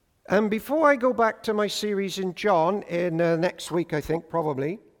And before I go back to my series in John in next week, I think,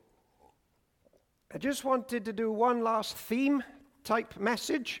 probably, I just wanted to do one last theme type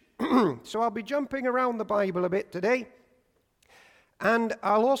message. So I'll be jumping around the Bible a bit today. And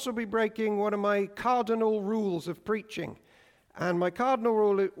I'll also be breaking one of my cardinal rules of preaching. And my cardinal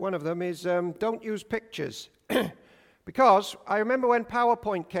rule, one of them, is don't use pictures. Because I remember when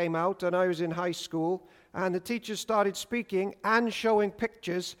PowerPoint came out and I was in high school, and the teachers started speaking and showing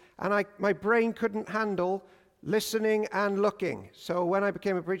pictures, and my brain couldn't handle listening and looking. So when I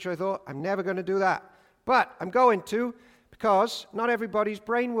became a preacher, I thought, I'm never going to do that. But I'm going to, because not everybody's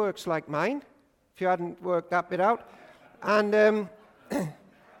brain works like mine, if you hadn't worked that bit out. And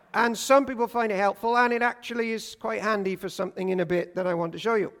and some people find it helpful, and it actually is quite handy for something in a bit that I want to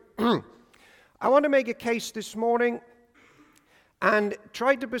show you. I want to make a case this morning and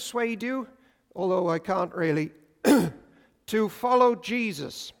try to persuade you, although I can't really, to follow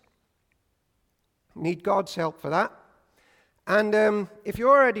Jesus. Need God's help for that. And if you're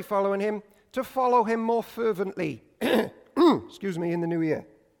already following him, to follow him more fervently. Excuse me, in the new year.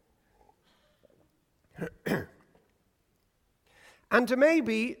 And to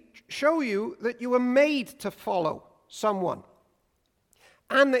maybe show you that you were made to follow someone.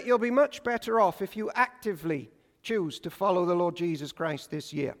 And that you'll be much better off if you actively choose to follow the Lord Jesus Christ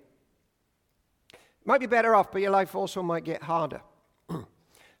this year. Might be better off, but your life also might get harder.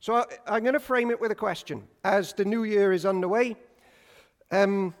 So I'm going to frame it with a question. As the new year is underway,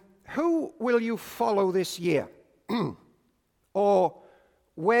 who will you follow this year? Or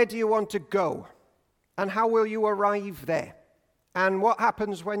where do you want to go? And how will you arrive there? And what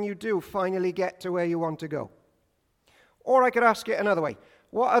happens when you do finally get to where you want to go? Or I could ask it another way.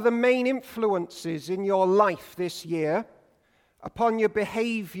 What are the main influences in your life this year upon your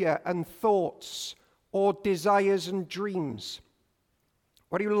behavior and thoughts or desires and dreams?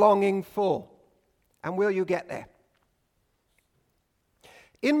 What are you longing for? And will you get there?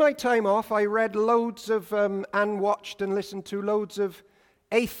 In my time off, I read loads of, and watched and listened to loads of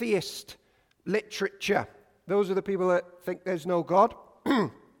atheist literature. Those are the people that think there's no God.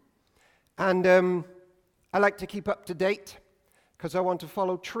 And I like to keep up to date because I want to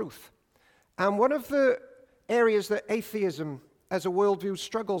follow truth. And one of the areas that atheism as a worldview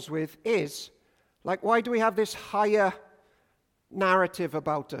struggles with is, like, why do we have this higher narrative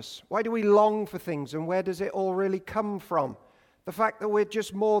about us? Why do we long for things, and where does it all really come from? The fact that we're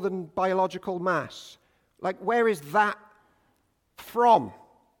just more than biological mass. Like, where is that from?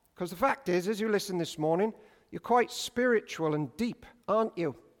 Because the fact is, as you listen this morning, you're quite spiritual and deep, aren't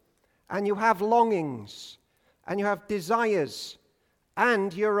you? And you have longings, and you have desires,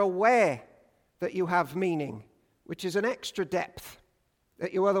 and you're aware that you have meaning, which is an extra depth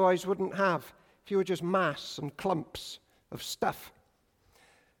that you otherwise wouldn't have if you were just mass and clumps of stuff.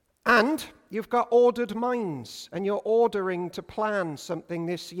 And you've got ordered minds, and you're ordering to plan something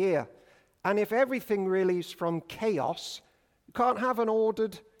this year. And if everything really is from chaos, you can't have an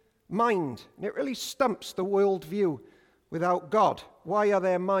ordered mind. And it really stumps the worldview without God. Why are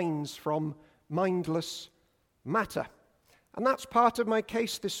there minds from mindless matter? And that's part of my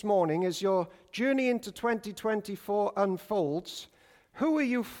case this morning as your journey into 2024 unfolds. Who are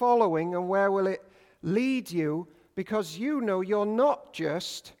you following, and where will it lead you? Because you know you're not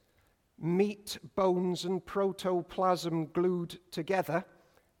just meat, bones, and protoplasm glued together.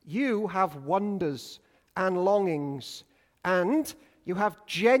 You have wonders and longings, and you have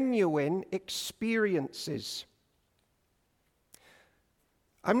genuine experiences.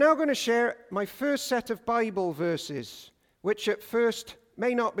 I'm now going to share my first set of Bible verses, which at first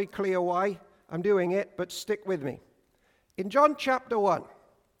may not be clear why I'm doing it, but stick with me. In John chapter 1,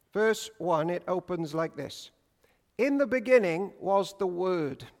 verse 1, it opens like this. In the beginning was the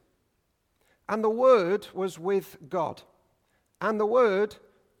Word, and the Word was with God, and the Word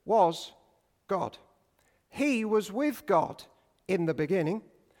was God. He was with God in the beginning.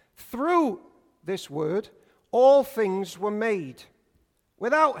 Through this Word, all things were made.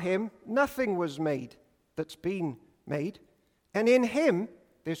 Without him, nothing was made that's been made. And in him,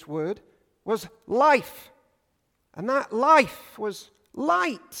 this Word, was life. And that life was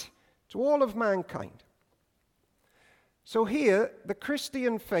light to all of mankind. So here, the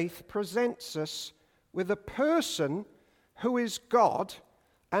Christian faith presents us with a person who is God,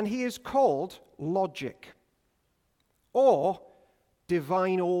 and he is called logic or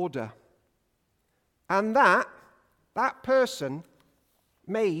divine order. And that person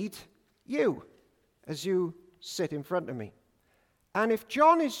made you as you sit in front of me. And if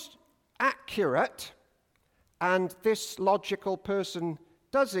John is accurate, and this logical person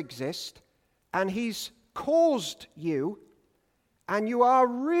does exist, and he's caused you, and you are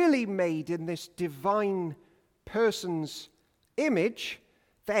really made in this divine person's image,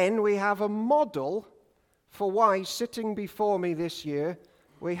 then we have a model for why, sitting before me this year,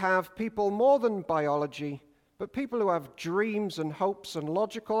 we have people more than biology, but people who have dreams and hopes and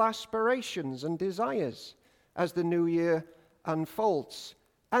logical aspirations and desires as the new year unfolds.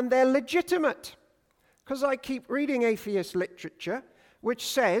 And they're legitimate, because I keep reading atheist literature which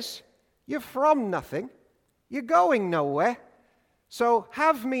says you're from nothing, you're going nowhere, so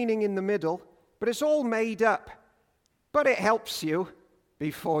have meaning in the middle, but it's all made up. But it helps you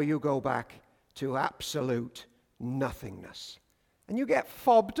before you go back to absolute nothingness. And you get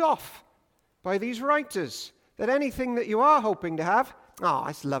fobbed off by these writers that anything that you are hoping to have,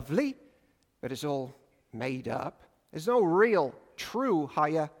 it's lovely, but it's all made up. There's no real, true,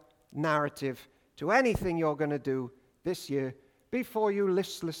 higher narrative to anything you're going to do this year before you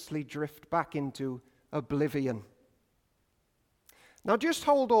listlessly drift back into oblivion. Now just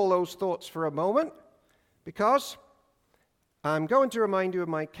hold all those thoughts for a moment, because I'm going to remind you of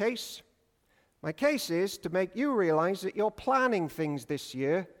my case. My case is to make you realize that you're planning things this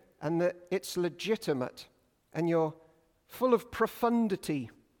year and that it's legitimate and you're full of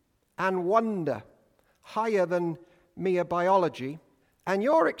profundity and wonder, higher than mere biology, and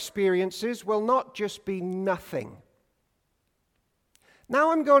your experiences will not just be nothing.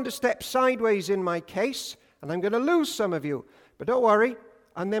 Now I'm going to step sideways in my case, and I'm going to lose some of you, but don't worry,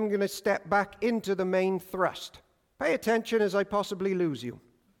 I'm then going to step back into the main thrust. Pay attention as I possibly lose you.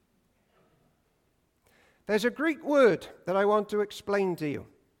 There's a Greek word that I want to explain to you.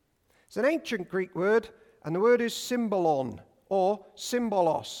 It's an ancient Greek word, and the word is symbolon, or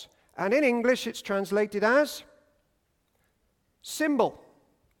symbolos. And in English, it's translated as symbol.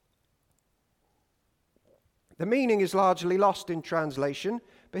 The meaning is largely lost in translation,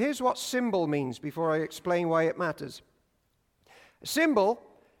 but here's what symbol means before I explain why it matters. A symbol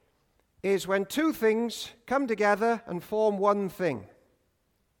is when two things come together and form one thing.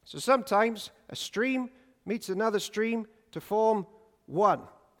 So sometimes a stream meets another stream to form one.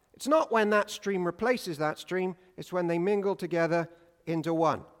 It's not when that stream replaces that stream, it's when they mingle together into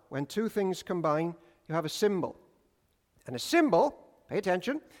one. When two things combine, you have a symbol. And a symbol, pay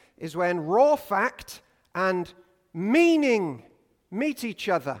attention, is when raw fact and meaning meet each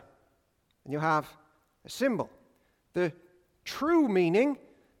other. And you have a symbol. The true meaning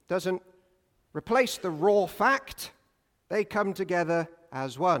doesn't replace the raw fact. They come together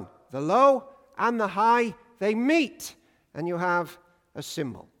as one. The low and the high, they meet, and you have a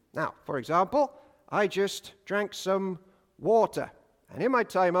symbol. Now, for example, I just drank some water. And in my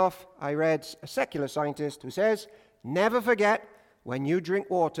time off, I read a secular scientist who says, never forget, when you drink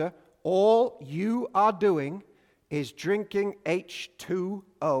water, all you are doing is drinking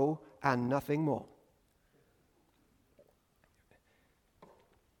H2O and nothing more.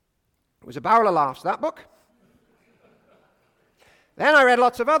 It was a barrel of laughs, that book. Then I read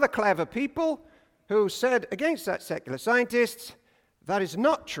lots of other clever people who said against that secular scientist, that is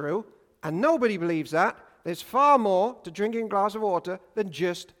not true, and nobody believes that. There's far more to drinking a glass of water than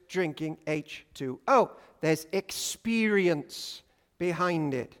just drinking H2O. There's experience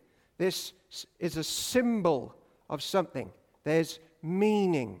behind it. This is a symbol of something. There's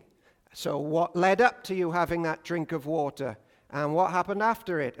meaning. So what led up to you having that drink of water? And what happened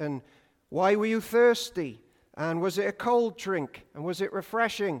after it? And why were you thirsty? And was it a cold drink? And was it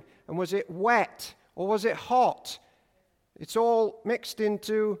refreshing? And was it wet? Or was it hot? It's all mixed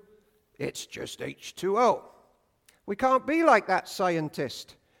into, it's just H2O. We can't be like that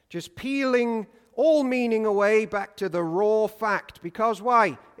scientist, just peeling all meaning away back to the raw fact. Because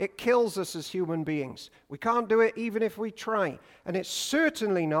why? It kills us as human beings. We can't do it even if we try. And it's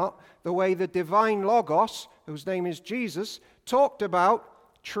certainly not the way the divine Logos, whose name is Jesus, talked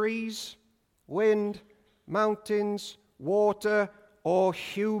about trees, wind, mountains, water, or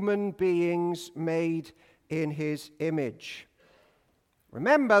human beings made in his image.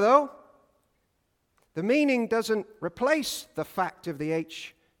 Remember, though, the meaning doesn't replace the fact of the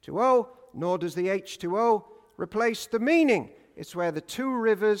H2O, nor does the H2O replace the meaning. It's where the two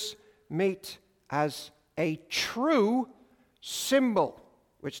rivers meet as a true symbol,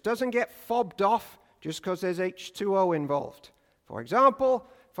 which doesn't get fobbed off just because there's H2O involved. For example,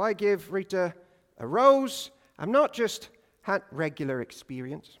 if I give Rita a rose, I'm not just regular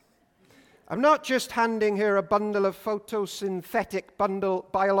experience. I'm not just handing her a bundle of photosynthetic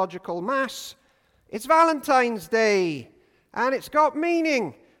biological mass. It's Valentine's Day, and it's got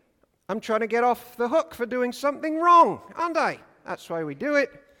meaning. I'm trying to get off the hook for doing something wrong, aren't I? That's why we do it.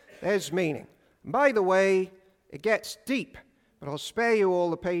 There's meaning. And by the way, it gets deep, but I'll spare you all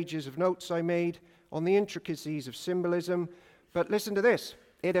the pages of notes I made on the intricacies of symbolism But listen to this.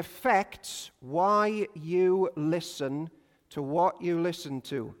 It affects why you listen to what you listen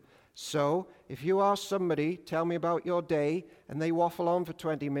to. So, if you ask somebody, tell me about your day, and they waffle on for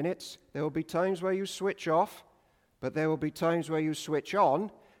 20 minutes, there will be times where you switch off, but there will be times where you switch on,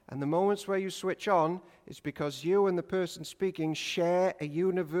 and the moments where you switch on is because you and the person speaking share a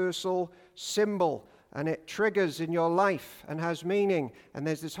universal symbol, and it triggers in your life and has meaning, and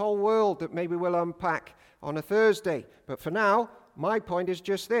there's this whole world that maybe we'll unpack on a Thursday. But for now, my point is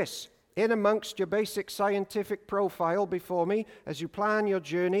just this. In amongst your basic scientific profile before me, as you plan your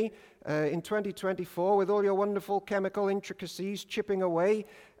journey in 2024 with all your wonderful chemical intricacies chipping away,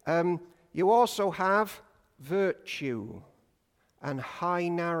 you also have virtue and high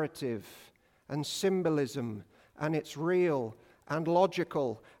narrative and symbolism, and it's real and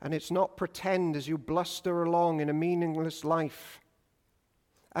logical, and it's not pretend as you bluster along in a meaningless life.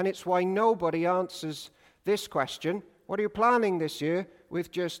 And it's why nobody answers this question, what are you planning this year,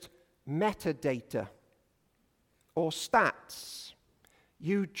 with just metadata or stats.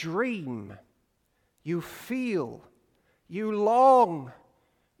 You dream, you feel, you long,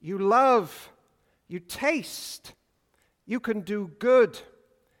 you love, you taste, you can do good,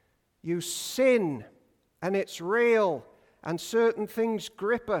 you sin, and it's real, and certain things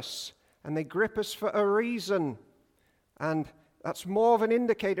grip us, and they grip us for a reason. And that's more of an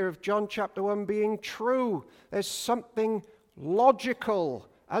indicator of John chapter 1 being true. There's something logical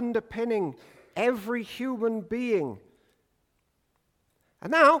underpinning every human being.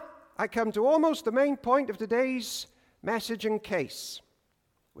 And now I come to almost the main point of today's message and case.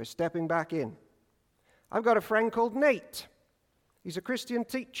 We're stepping back in. I've got a friend called Nate. He's a Christian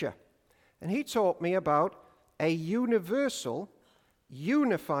teacher, and he taught me about a universal,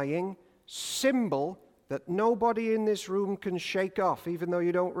 unifying symbol that nobody in this room can shake off, even though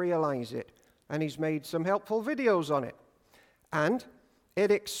you don't realize it. And he's made some helpful videos on it. And it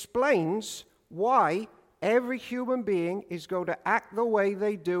explains why every human being is going to act the way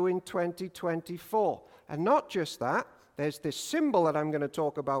they do in 2024. And not just that, there's this symbol that I'm going to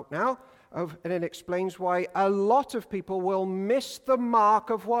talk about now, and it explains why a lot of people will miss the mark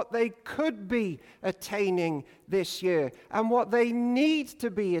of what they could be attaining this year and what they need to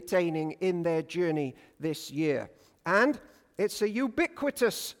be attaining in their journey this year. And it's a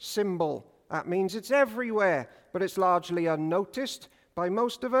ubiquitous symbol. That means it's everywhere, but it's largely unnoticed by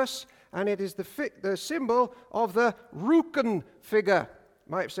most of us, and it is the symbol of the Ruckenfigur.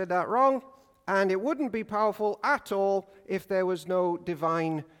 Might have said that wrong, and it wouldn't be powerful at all if there was no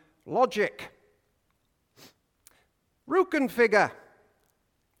divine logic. Ruckenfigur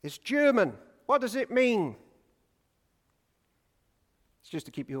is German. What does it mean? It's just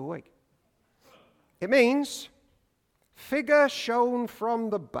to keep you awake. It means figure shown from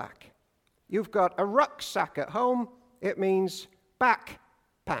the back. You've got a rucksack at home. It means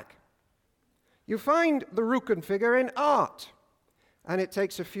backpack. You find the Ruckenfigur in art, and it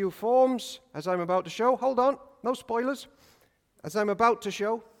takes a few forms, as I'm about to show. Hold on, no spoilers. As I'm about to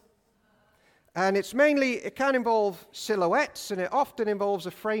show. And it can involve silhouettes, and it often involves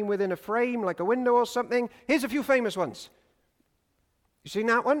a frame within a frame, like a window or something. Here's a few famous ones. You seen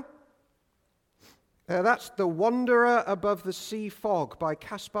that one? That's The Wanderer Above the Sea Fog by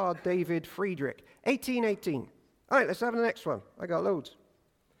Caspar David Friedrich, 1818. All right, let's have the next one. I got loads.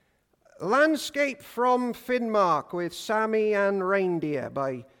 Landscape from Finnmark with Sami and Reindeer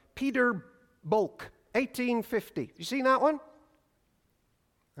by Peter Bulk, 1850. You seen that one?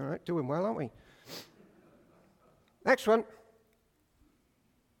 All right, doing well, aren't we? Next one.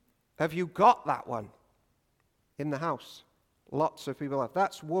 Have you got that one in the house? Lots of people have.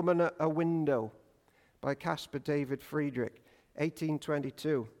 That's Woman at a Window by Caspar David Friedrich,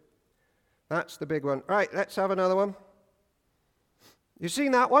 1822. That's the big one. Right, let's have another one. You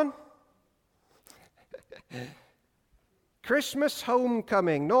seen that one? Christmas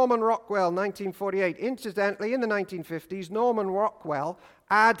Homecoming, Norman Rockwell, 1948. Incidentally, in the 1950s, Norman Rockwell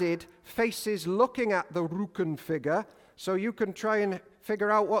added faces looking at the Ruckenfigur, so you can try and figure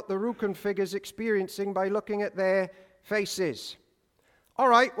out what the Ruckenfigur is experiencing by looking at their faces. All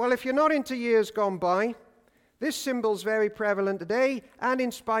right, well, if you're not into years gone by, this symbol's very prevalent today and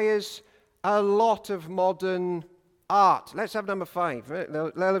inspires a lot of modern art. Let's have number 5.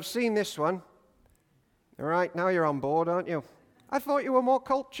 They'll have seen this one. All right, now you're on board, aren't you? I thought you were more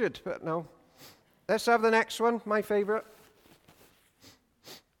cultured, but no. Let's have the next one, my favorite.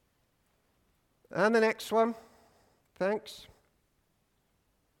 And the next one. Thanks.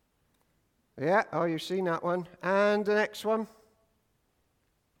 Yeah, oh, you've seen that one. And the next one.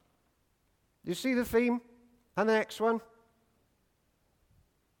 You see the theme? And the next one.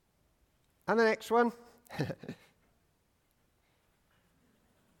 And the next one.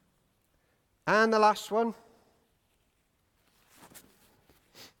 And the last one.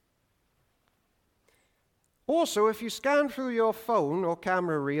 Also, if you scan through your phone or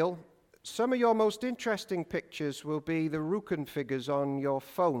camera reel, some of your most interesting pictures will be the Ruckenfigurs on your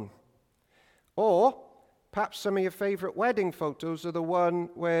phone. Or perhaps some of your favorite wedding photos are the one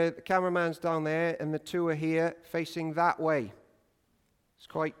where the cameraman's down there and the two are here facing that way. It's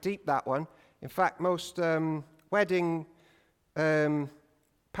quite deep, that one. In fact, most wedding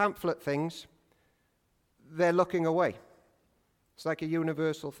pamphlet things, they're looking away. It's like a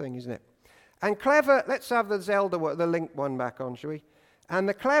universal thing, isn't it? And clever, let's have the Zelda, the Link one back on, shall we? And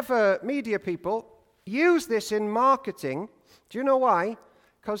the clever media people use this in marketing. Do you know why?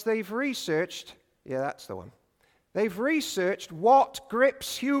 Because they've researched, yeah, that's the one. They've researched what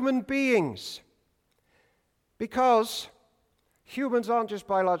grips human beings. Because humans aren't just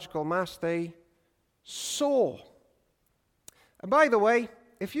biological mass, they soar. And by the way,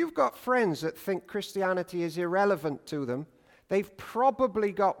 if you've got friends that think Christianity is irrelevant to them, they've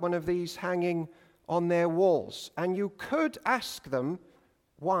probably got one of these hanging on their walls. And you could ask them,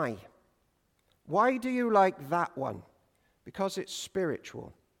 why? Why do you like that one? Because it's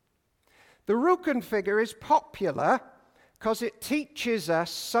spiritual. The Ruckenfigur is popular because it teaches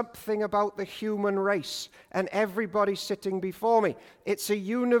us something about the human race and everybody sitting before me. It's a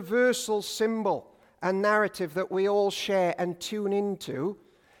universal symbol and narrative that we all share and tune into.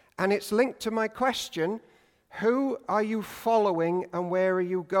 And it's linked to my question, who are you following and where are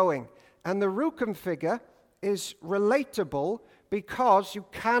you going? And the Ruckenfigur is relatable because you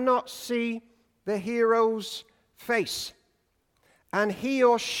cannot see the hero's face. And he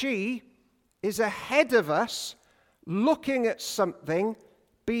or she is ahead of us, looking at something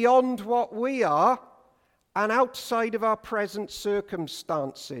beyond what we are and outside of our present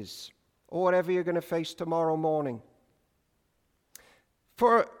circumstances, or whatever you're going to face tomorrow morning.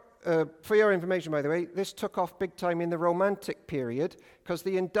 For your information, by the way, this took off big time in the Romantic period because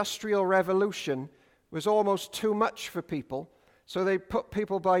the Industrial Revolution was almost too much for people. So they put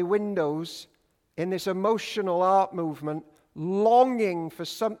people by windows in this emotional art movement, longing for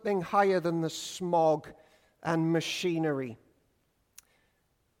something higher than the smog and machinery.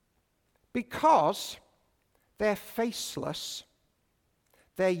 Because they're faceless,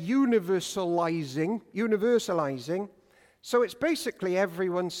 they're universalizing. So it's basically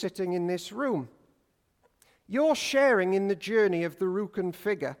everyone sitting in this room. You're sharing in the journey of the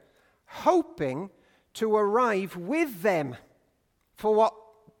Ruckenfigur, hoping to arrive with them for what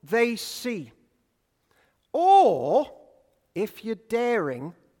they see. Or, if you're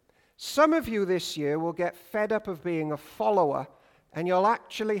daring, some of you this year will get fed up of being a follower and you'll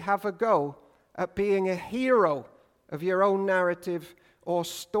actually have a go at being a hero of your own narrative or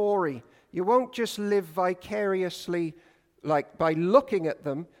story. You won't just live vicariously like by looking at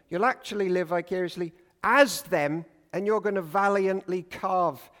them, you'll actually live vicariously as them, and you're going to valiantly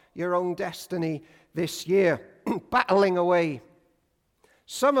carve your own destiny this year, battling away.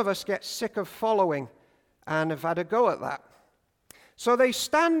 Some of us get sick of following and have had a go at that. So they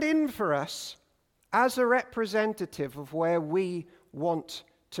stand in for us as a representative of where we want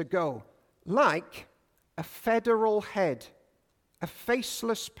to go, like a federal head, a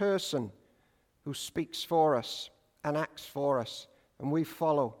faceless person who speaks for us and acts for us, and we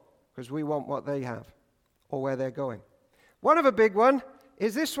follow because we want what they have or where they're going. One of a big one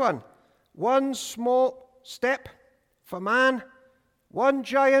is this one. One small step for man, one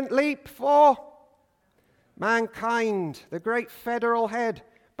giant leap for mankind. The great federal head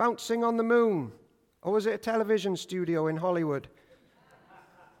bouncing on the moon. Or was it a television studio in Hollywood?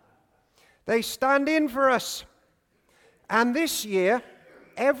 They stand in for us. And this year,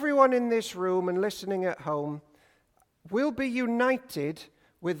 everyone in this room and listening at home will be united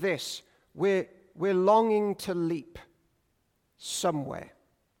with this. We're longing to leap somewhere.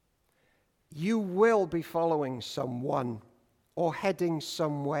 You will be following someone or heading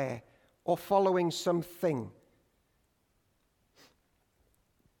somewhere or following something.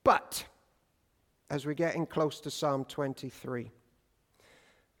 But, as we're getting close to Psalm 23,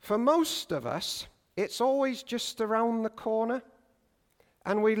 for most of us, it's always just around the corner.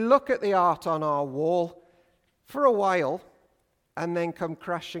 And we look at the art on our wall for a while and then come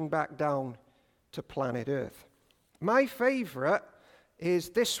crashing back down to planet Earth. My favorite is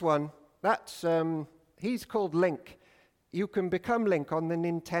this one. That's he's called Link. You can become Link on the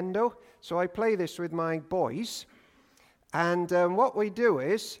Nintendo. So I play this with my boys. And what we do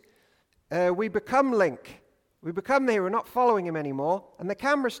is we become Link. We become there. We're not following him anymore. And the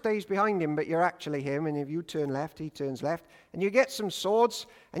camera stays behind him, but you're actually him. And if you turn left, he turns left. And you get some swords.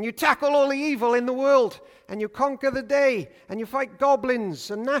 And you tackle all the evil in the world. And you conquer the day. And you fight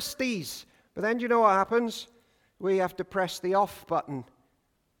goblins and nasties But then do you know what happens? We have to press the off button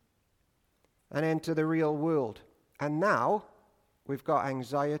and enter the real world. And now we've got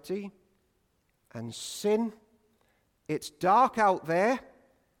anxiety and sin. It's dark out there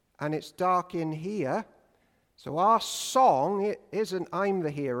and it's dark in here. So our song, it isn't I'm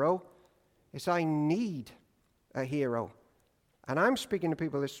the hero, it's I need a hero. And I'm speaking to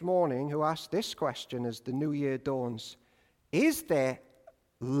people this morning who ask this question as the new year dawns. Is there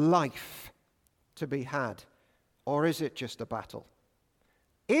life to be had, or is it just a battle?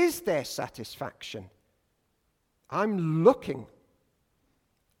 Is there satisfaction? I'm looking.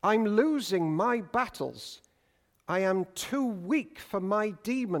 I'm losing my battles. I am too weak for my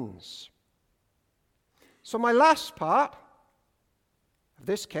demons. So my last part of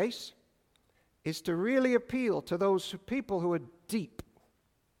this case is to really appeal to those people who are deep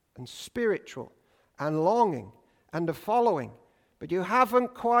and spiritual and longing and are following, but you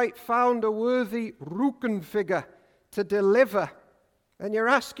haven't quite found a worthy Ruckenfigur to deliver. And you're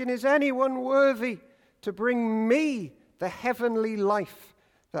asking, is anyone worthy to bring me the heavenly life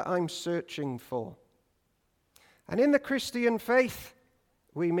that I'm searching for? And in the Christian faith,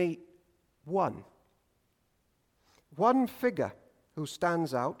 we meet one figure who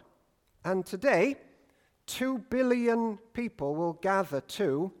stands out. And today, 2 billion people will gather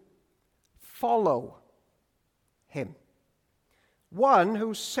to follow him. One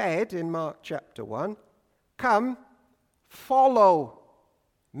who said in Mark chapter 1, "Come, follow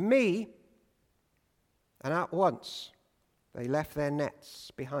me." And at once, they left their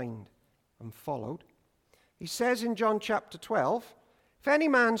nets behind and followed. He says in John chapter 12, "If any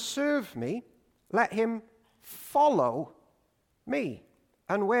man serve me, let him follow me.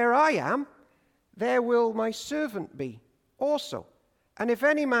 And where I am, there will my servant be also. And if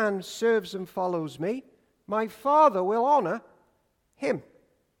any man serves and follows me, my Father will honor him."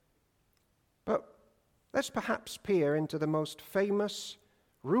 But let's perhaps peer into the most famous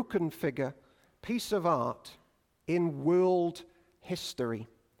Ruckenfigur piece of art in world history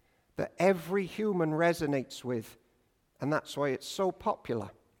that every human resonates with, and that's why it's so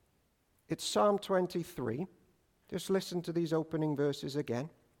popular. It's Psalm 23. Just listen to these opening verses again.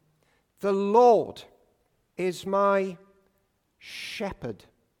 "The Lord is my shepherd.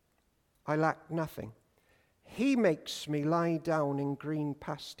 I lack nothing. He makes me lie down in green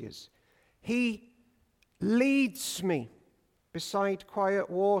pastures. He leads me beside quiet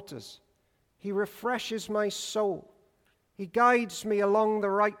waters. He refreshes my soul. He guides me along the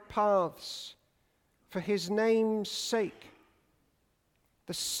right paths for his name's sake."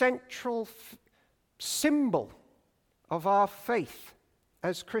 The central symbol of our faith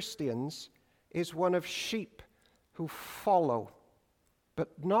as Christians is one of sheep who follow,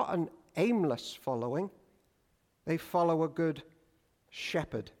 but not an aimless following. They follow a good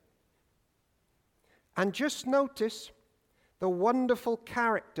shepherd. And just notice the wonderful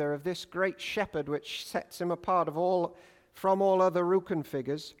character of this great shepherd, which sets him apart from all other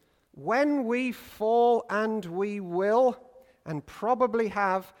Ruckenfigurs. When we fall, and we will, and probably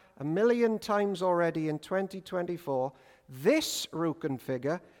have 1,000,000 times already in 2024, this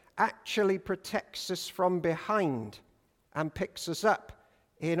Ruckenfigur actually protects us from behind and picks us up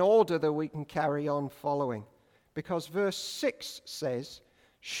in order that we can carry on following. Because verse 6 says,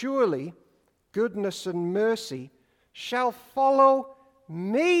 "Surely goodness and mercy shall follow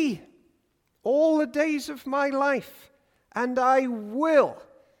me all the days of my life, and I will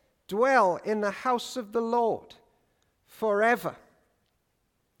dwell in the house of the Lord forever."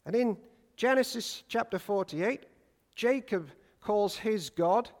 And in Genesis chapter 48, Jacob calls his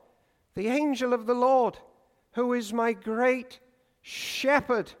God the angel of the Lord, who is my great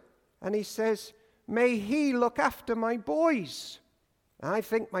shepherd. And he says, "May he look after my boys." And I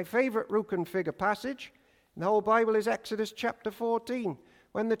think my favorite Ruckenfigur passage in the whole Bible is Exodus chapter 14,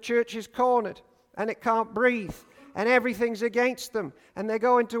 when the church is cornered and it can't breathe and everything's against them and they're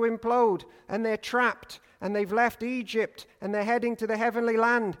going to implode and they're trapped and they've left Egypt and they're heading to the heavenly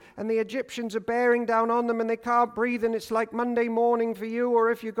land and the Egyptians are bearing down on them and they can't breathe, and it's like Monday morning for you,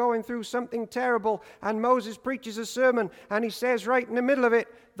 or if you're going through something terrible, and Moses preaches a sermon and he says right in the middle of it,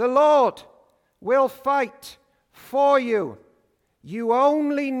 "The Lord will fight for you. You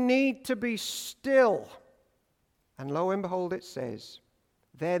only need to be still." And lo and behold, it says,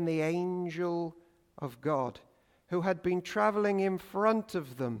 "Then the angel of God, who had been traveling in front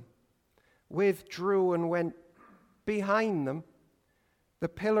of them, withdrew and went behind them. The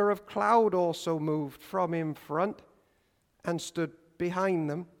pillar of cloud also moved from in front and stood behind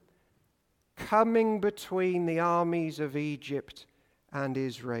them, coming between the armies of Egypt and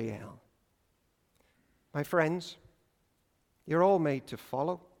Israel." My friends, you're all made to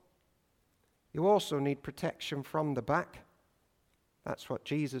follow. You also need protection from the back. That's what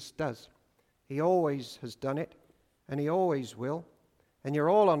Jesus does. He always has done it, and he always will. And you're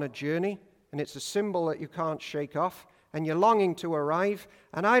all on a journey, and it's a symbol that you can't shake off, and you're longing to arrive.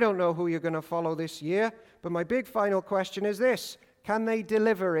 And I don't know who you're going to follow this year, but my big final question is this: can they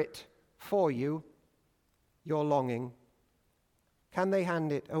deliver it for you, your longing? Can they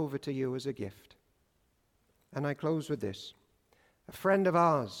hand it over to you as a gift? And I close with this. A friend of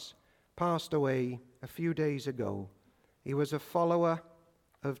ours passed away a few days ago. He was a follower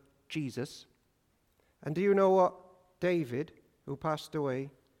of Jesus. And do you know what David, who passed away,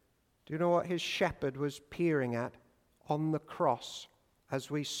 do you know what his shepherd was peering at on the cross as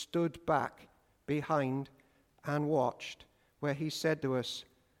we stood back behind and watched, where he said to us,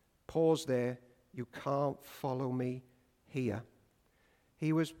 pause there, you can't follow me here.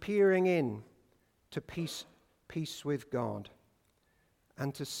 He was peering in to peace with God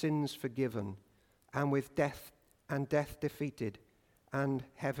and to sins forgiven and with death defeated and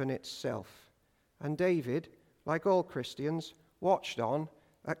heaven itself. And David, like all Christians, watched on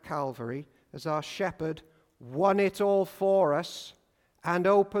at Calvary as our shepherd won it all for us and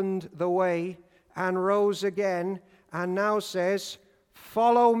opened the way and rose again and now says,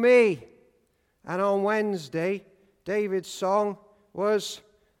 follow me. And on Wednesday, David's song was,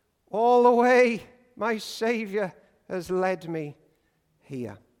 all the way my Savior has led me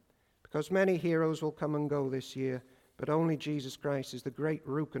here. Because many heroes will come and go this year, but only Jesus Christ is the great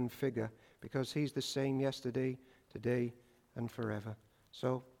Ruckenfigur, because he's the same yesterday, today, and forever.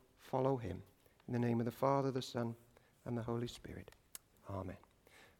 So follow him. In the name of the Father, the Son, and the Holy Spirit. Amen.